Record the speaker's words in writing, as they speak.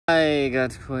I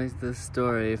got quite the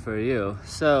story for you.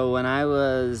 So when I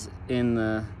was in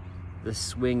the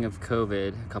swing of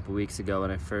COVID a couple weeks ago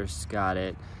when I first got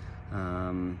it,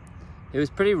 it was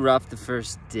pretty rough the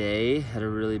first day. Had a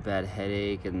really bad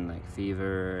headache and like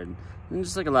fever and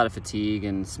just like a lot of fatigue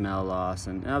and smell loss,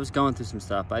 and I was going through some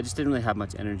stuff, but I just didn't really have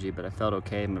much energy, but I felt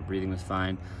okay. My breathing was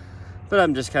fine, but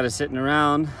I'm just kind of sitting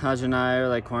around. Haj and I are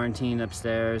like quarantined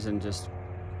upstairs and just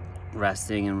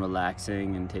resting and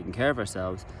relaxing and taking care of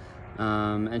ourselves.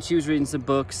 And she was reading some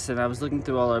books, and I was looking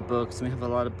through all our books, and we have a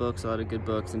lot of books, a lot of good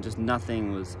books, and just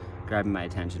nothing was grabbing my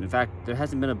attention. In fact, there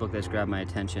hasn't been a book that's grabbed my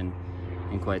attention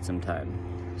in quite some time.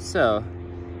 So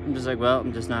I'm just like, well,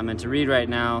 I'm just not meant to read right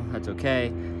now. That's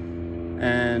okay.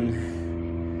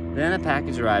 And then a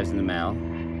package arrives in the mail,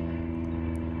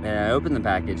 and I open the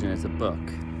package, and it's a book.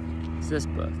 It's this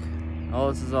book.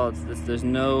 There's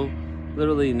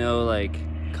literally no like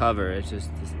cover. It's just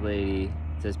this lady.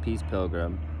 It says Peace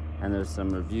Pilgrim, and there's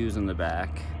some reviews on the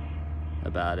back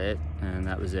about it, and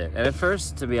that was it. And at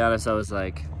first, to be honest, I was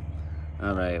like,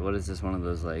 all right, what is this, one of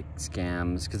those like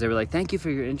scams? Because they were like, thank you for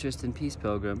your interest in Peace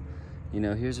Pilgrim, you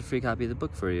know, here's a free copy of the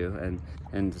book for you,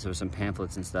 and there were some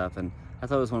pamphlets and stuff. And I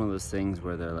thought it was one of those things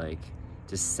where they're like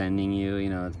just sending you, you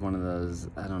know, it's one of those,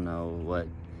 I don't know what,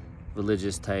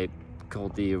 religious type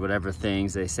culty or whatever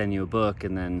things. They send you a book,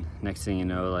 and then next thing you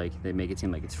know, like they make it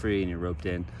seem like it's free and you're roped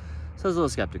in. So I was a little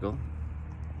skeptical,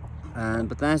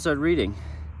 but then I started reading,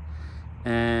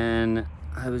 and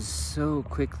I was so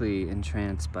quickly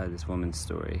entranced by this woman's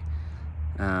story.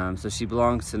 So she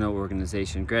belongs to no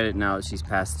organization. Granted, now that she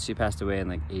passed away in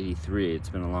like '83. It's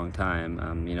been a long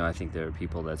time. You know, I think there are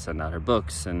people that send out her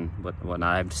books and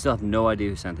whatnot. I still have no idea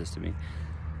who sent this to me.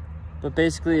 But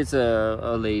basically, it's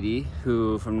a lady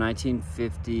who, from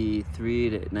 1953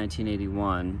 to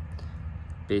 1981,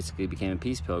 basically became a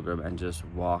peace pilgrim and just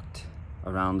walked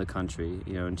around the country,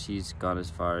 you know, and she's gone as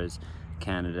far as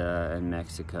Canada and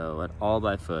Mexico, and all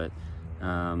by foot.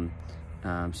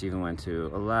 She even went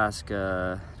to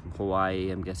Alaska, Hawaii,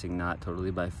 I'm guessing not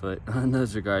totally by foot in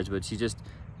those regards, but she just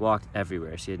walked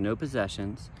everywhere. She had no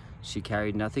possessions. She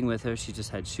carried nothing with her. She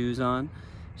just had shoes on.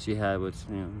 She had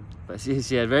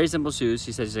she had very simple shoes.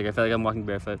 She's like, I feel like I'm walking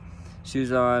barefoot.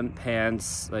 Shoes on,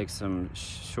 pants, like some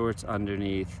shorts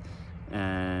underneath,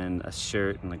 and a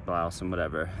shirt and like blouse and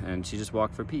whatever. And she just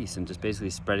walked for peace and just basically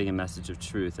spreading a message of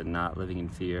truth and not living in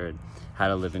fear, and how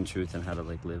to live in truth and how to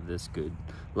like live this good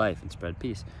life and spread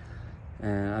peace.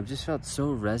 And I've just felt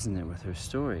so resonant with her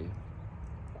story.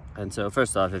 And so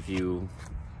first off, if you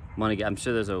want to get, I'm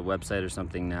sure there's a website or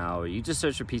something now, or you just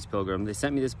search for Peace Pilgrim. They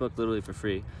sent me this book literally for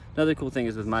free. Another cool thing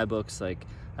is with my books, like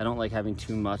I don't like having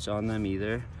too much on them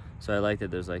either. So I like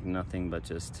that there's like nothing but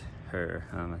just her.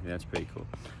 I think that's pretty cool.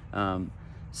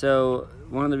 So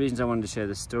one of the reasons I wanted to share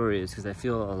this story is because I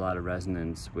feel a lot of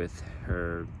resonance with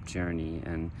her journey.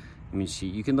 And I mean,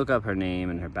 you can look up her name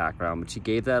and her background, but she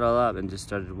gave that all up and just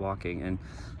started walking. And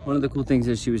one of the cool things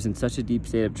is she was in such a deep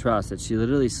state of trust that she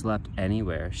literally slept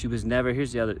anywhere. She was never,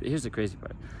 here's the crazy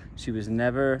part. She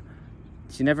never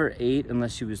ate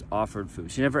unless she was offered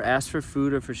food. She never asked for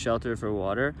food or for shelter or for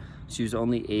water. She was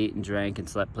only ate and drank and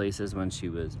slept places when she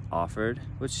was offered,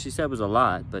 which she said was a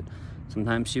lot, but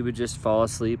sometimes she would just fall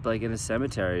asleep like in a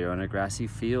cemetery or on a grassy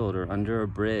field or under a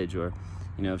bridge, or,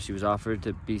 you know, if she was offered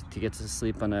to get to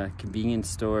sleep on a convenience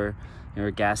store or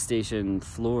a gas station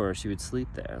floor, she would sleep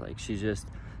there. Like, she just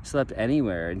slept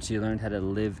anywhere, and she learned how to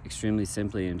live extremely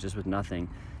simply and just with nothing.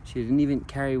 She didn't even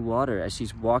carry water as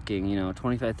she's walking, you know,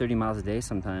 25, 30 miles a day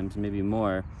sometimes, maybe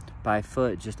more, by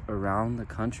foot just around the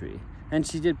country. And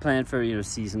she did plan for, you know,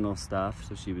 seasonal stuff,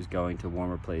 so she was going to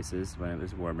warmer places when it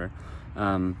was warmer.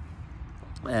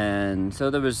 And so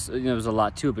there was, you know, there was a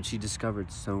lot to it, but she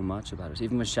discovered so much about it.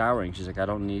 Even with showering, she's like, I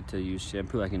don't need to use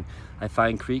shampoo. I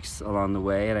find creeks along the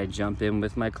way, and I jump in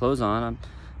with my clothes on.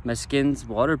 My skin's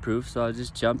waterproof, so I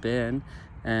just jump in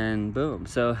and boom.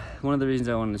 So one of the reasons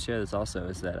I wanted to share this also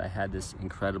is that I had this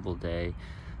incredible day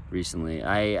recently.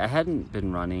 I hadn't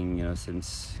been running, you know,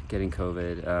 since getting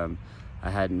COVID. I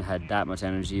hadn't had that much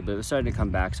energy, but it was starting to come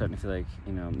back, starting to feel like,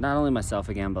 you know, not only myself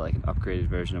again, but like an upgraded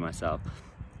version of myself.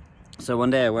 So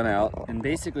one day I went out, and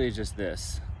basically just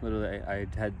this. Literally, I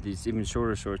had these even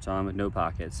shorter shorts on with no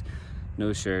pockets,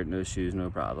 no shirt, no shoes, no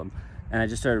problem. And I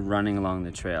just started running along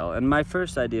the trail. And my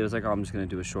first idea was like, oh, I'm just gonna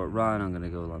do a short run. I'm gonna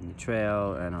go along the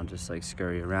trail, and I'll just like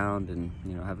scurry around and,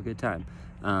 you know, have a good time.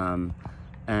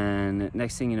 And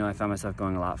next thing you know, I found myself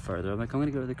going a lot further. I'm like, I'm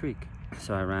gonna go to the creek.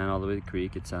 So I ran all the way to the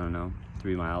creek. It's, I don't know,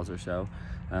 3 miles or so.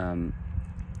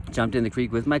 Jumped in the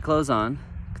creek with my clothes on.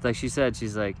 Cause like she said,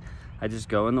 she's like, I just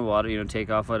go in the water, you know, take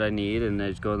off what I need, and I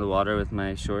just go in the water with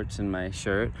my shorts and my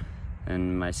shirt,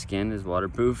 and my skin is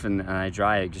waterproof, and I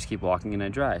dry. I just keep walking and I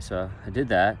dry. So I did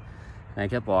that, and I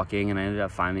kept walking, and I ended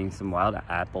up finding some wild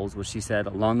apples, which she said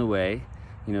along the way,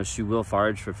 you know, she will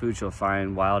forage for food. She'll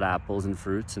find wild apples and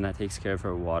fruits, and that takes care of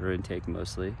her water intake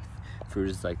mostly. Fruit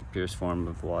is like the purest form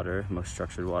of water, most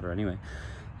structured water anyway.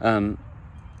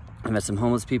 I met some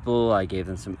homeless people. I gave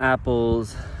them some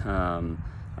apples.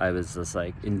 I was just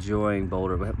like enjoying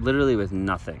Boulder, literally with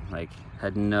nothing. Like,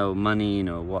 had no money,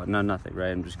 no water, no nothing, right?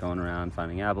 I'm just going around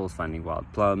finding apples, finding wild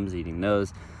plums, eating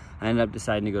those. I ended up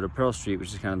deciding to go to Pearl Street,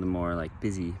 which is kind of the more like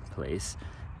busy place.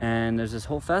 And there's this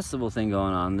whole festival thing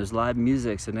going on. There's live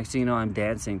music. So next thing you know, I'm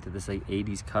dancing to this like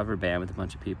 80s cover band with a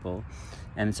bunch of people.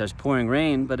 And it starts pouring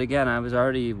rain. But again, I was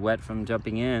already wet from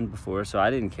jumping in before, so I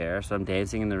didn't care. So I'm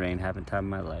dancing in the rain, having the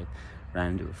time of my life.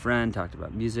 Ran into a friend, talked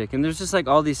about music. And there's just like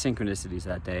all these synchronicities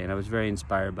that day. And I was very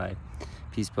inspired by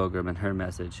Peace Pilgrim and her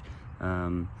message.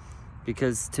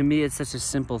 Because to me, it's such a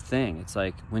simple thing. It's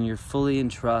like when you're fully in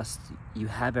trust, you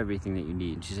have everything that you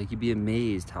need. And she's like, you'd be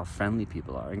amazed how friendly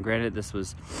people are. And granted, this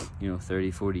was, you know,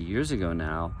 30, 40 years ago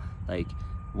now. Like,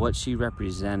 what she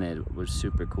represented was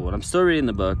super cool. And I'm still reading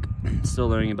the book, still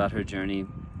learning about her journey.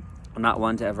 I'm not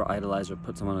one to ever idolize or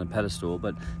put someone on a pedestal,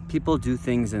 but people do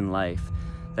things in life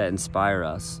that inspire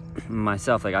us.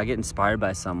 Myself, like, I get inspired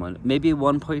by someone, maybe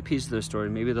one piece of their story,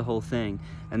 maybe the whole thing,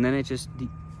 and then it just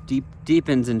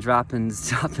deepens and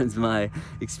droppens my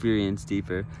experience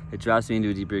deeper. It drops me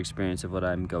into a deeper experience of what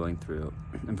I'm going through.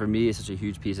 And for me, it's such a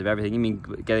huge piece of everything. I mean,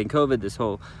 getting COVID, this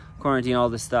whole quarantine, all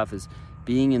this stuff is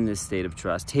being in this state of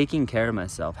trust, taking care of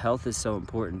myself. Health is so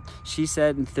important. She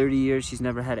said in 30 years, she's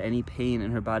never had any pain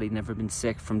in her body, never been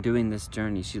sick from doing this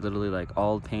journey. She literally, like,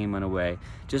 all pain went away.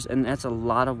 And that's a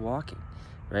lot of walking,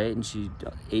 right? And she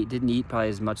didn't eat probably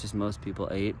as much as most people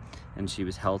ate, and she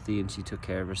was healthy, and she took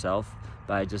care of herself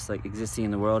by just like existing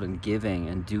in the world and giving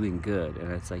and doing good.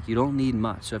 And it's like, you don't need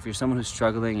much. So if you're someone who's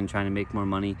struggling and trying to make more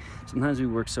money, sometimes we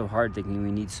work so hard thinking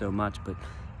we need so much, but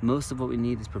most of what we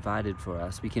need is provided for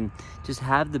us. We can just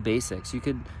have the basics. You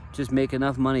could just make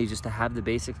enough money just to have the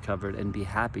basics covered and be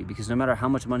happy, because no matter how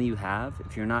much money you have,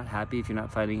 if you're not happy, if you're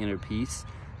not finding inner peace,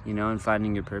 you know, and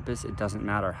finding your purpose, it doesn't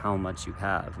matter how much you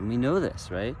have. And we know this,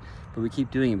 right? But we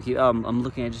keep doing it. I'm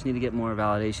looking, I just need to get more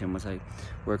validation. Once I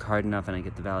work hard enough and I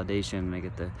get the validation and I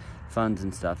get the funds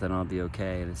and stuff, then I'll be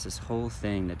okay. And it's this whole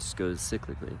thing that just goes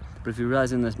cyclically. But if you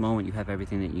realize in this moment you have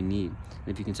everything that you need, and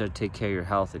if you can start to take care of your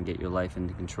health and get your life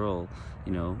into control,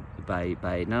 you know, by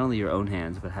not only your own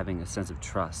hands, but having a sense of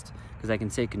trust. Because I can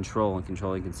say control, and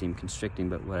controlling can seem constricting,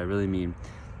 but what I really mean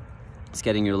is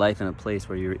getting your life in a place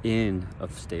where you're in a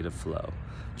state of flow.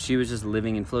 She was just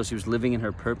living in flow. She was living in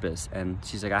her purpose. And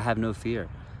she's like, I have no fear.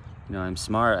 You know, I'm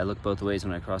smart. I look both ways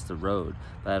when I cross the road,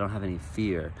 but I don't have any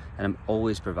fear. And I'm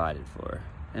always provided for.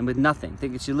 And with nothing.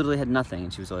 She literally had nothing,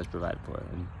 and she was always provided for,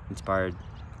 and inspired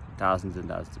thousands and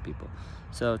thousands of people.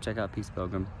 So check out Peace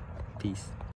Pilgrim. Peace.